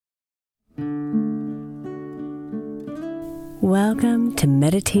Welcome to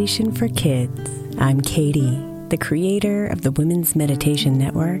Meditation for Kids. I'm Katie, the creator of the Women's Meditation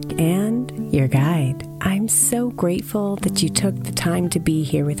Network and your guide. I'm so grateful that you took the time to be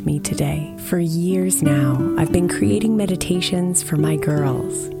here with me today. For years now, I've been creating meditations for my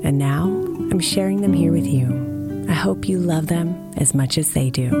girls, and now I'm sharing them here with you. I hope you love them as much as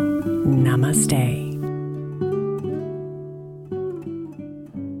they do. Namaste.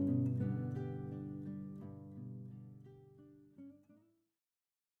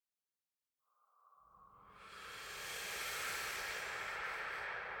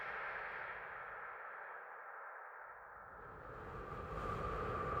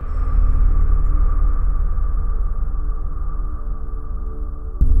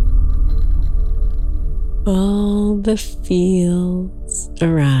 All the feels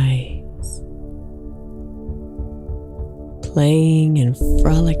arise, playing and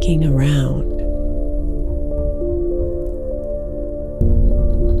frolicking around.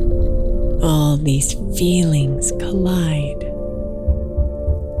 All these feelings collide.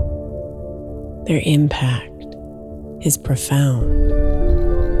 Their impact is profound.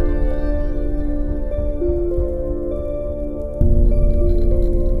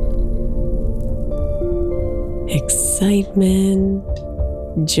 Excitement,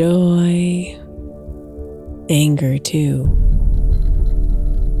 joy, anger too,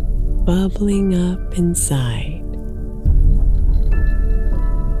 bubbling up inside.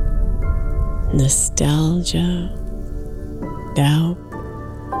 Nostalgia, doubt,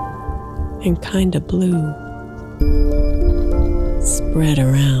 and kinda blue spread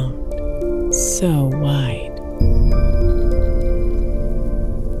around so wide.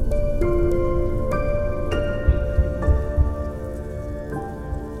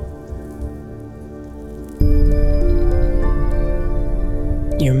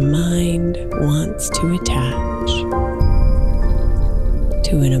 Your mind wants to attach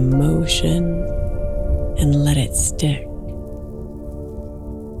to an emotion and let it stick.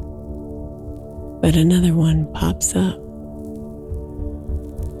 But another one pops up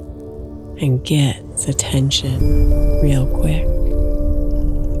and gets attention real quick.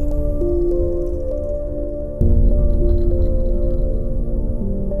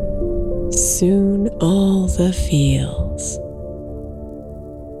 Soon all the feels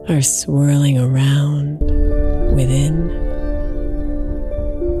are swirling around within.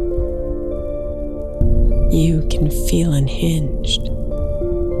 You can feel unhinged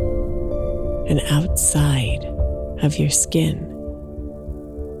and outside of your skin.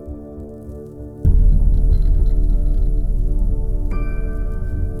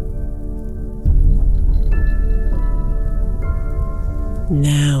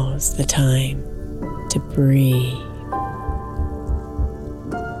 Now's the time to breathe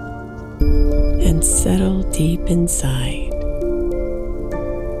and settle deep inside.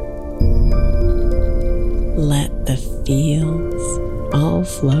 Let the feels all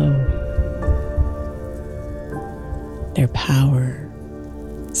flow. Their power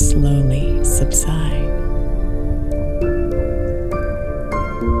slowly subside.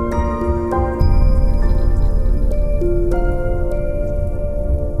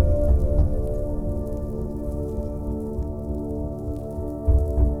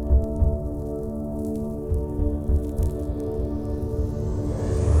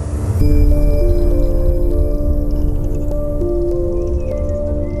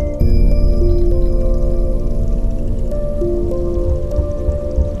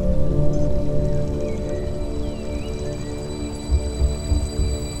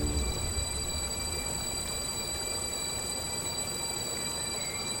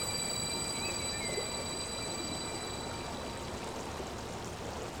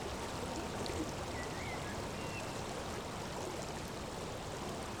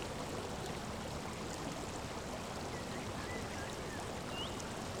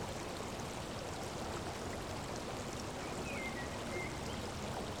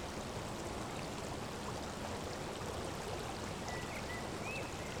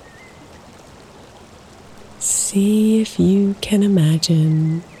 See if you can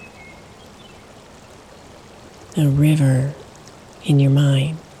imagine a river in your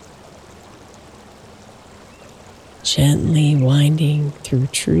mind, gently winding through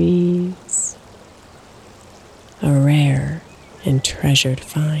trees, a rare and treasured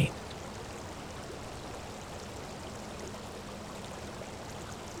find.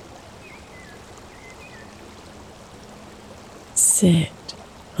 Sit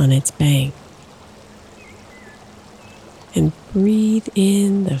on its bank and breathe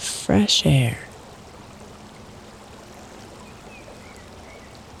in the fresh air.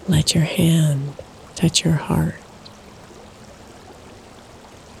 Let your hand touch your heart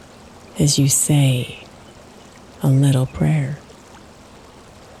as you say a little prayer.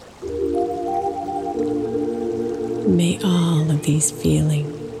 May all of these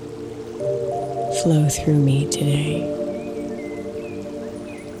feelings flow through me today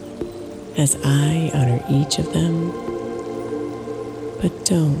as I honor each of them, but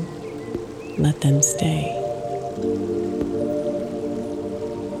don't let them stay.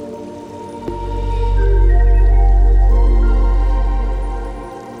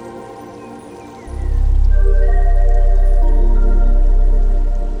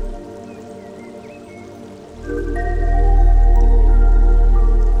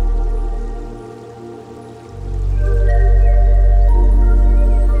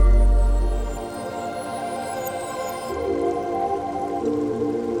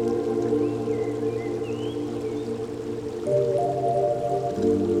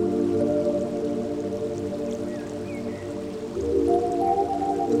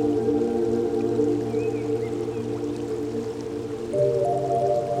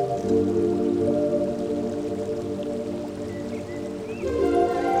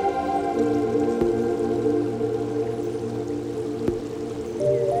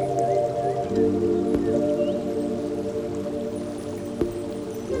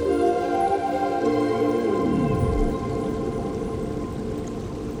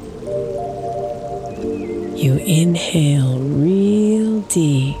 You inhale real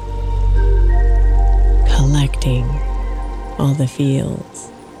deep, collecting all the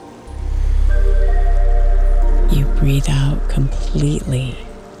feels. You breathe out completely,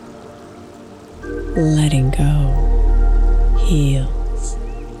 letting go heals.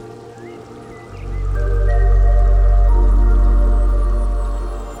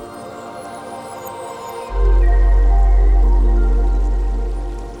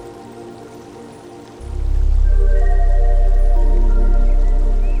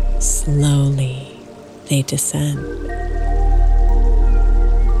 Slowly, they descend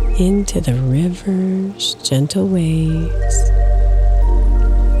into the river's gentle waves.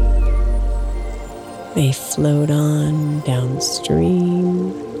 They float on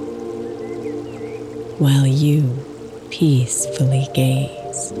downstream while you peacefully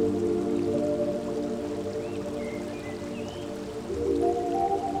gaze.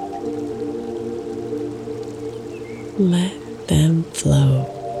 Let them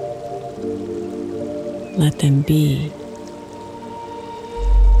flow. Let them be.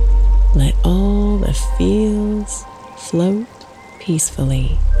 Let all the feels float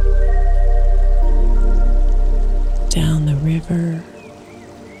peacefully down the river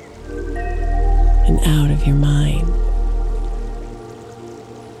and out of your mind.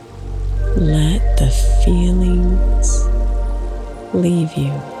 Let the feelings leave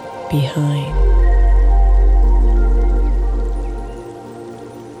you behind.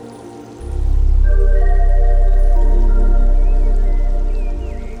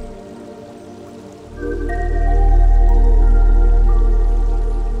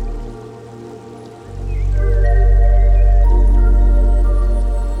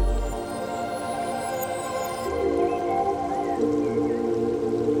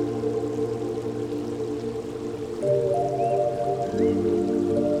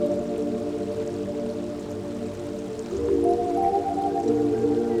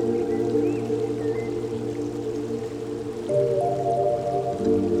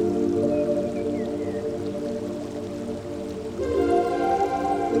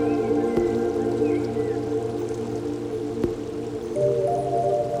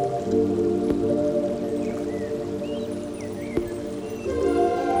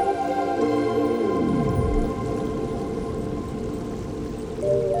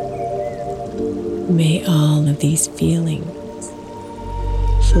 May all of these feelings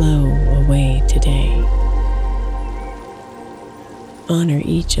flow away today. Honor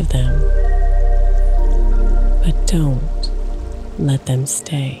each of them, but don't let them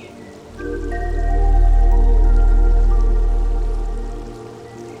stay.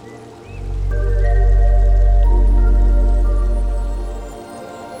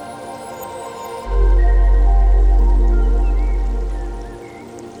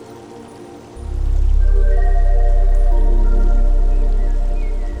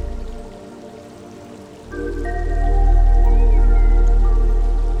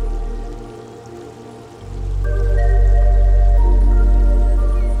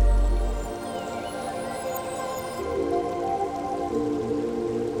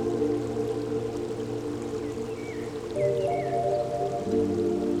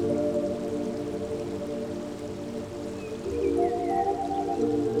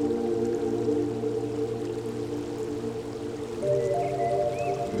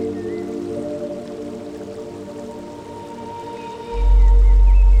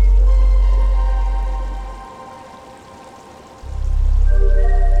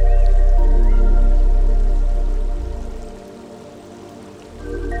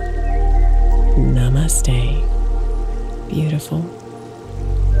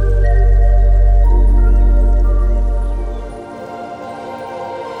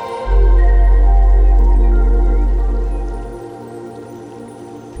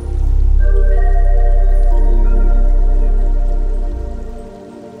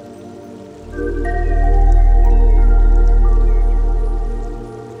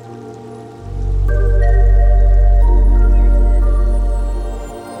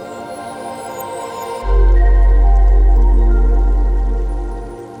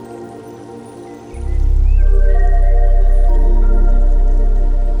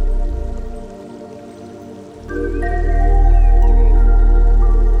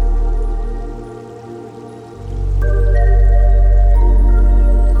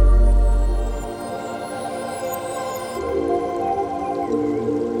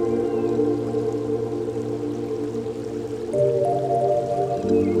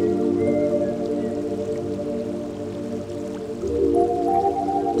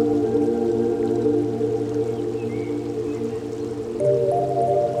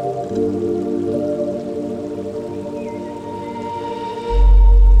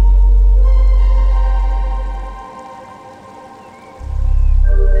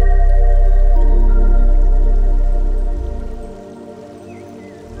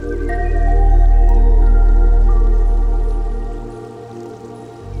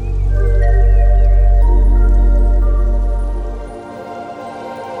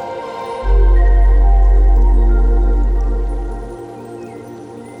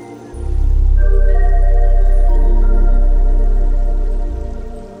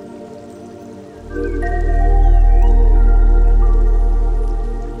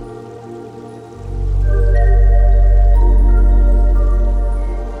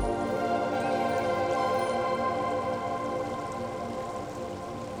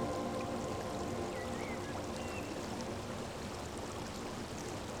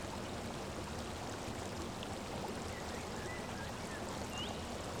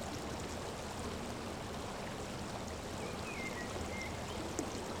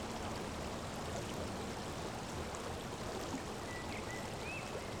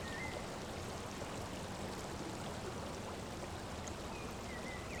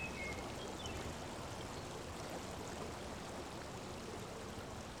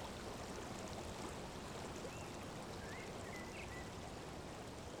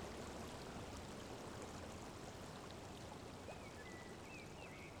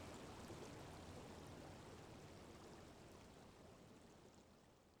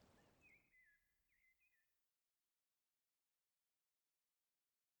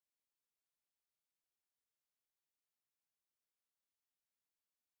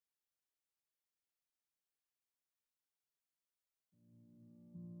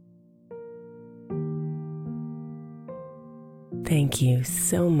 Thank you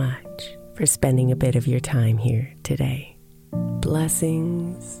so much for spending a bit of your time here today.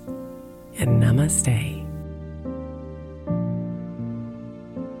 Blessings and namaste.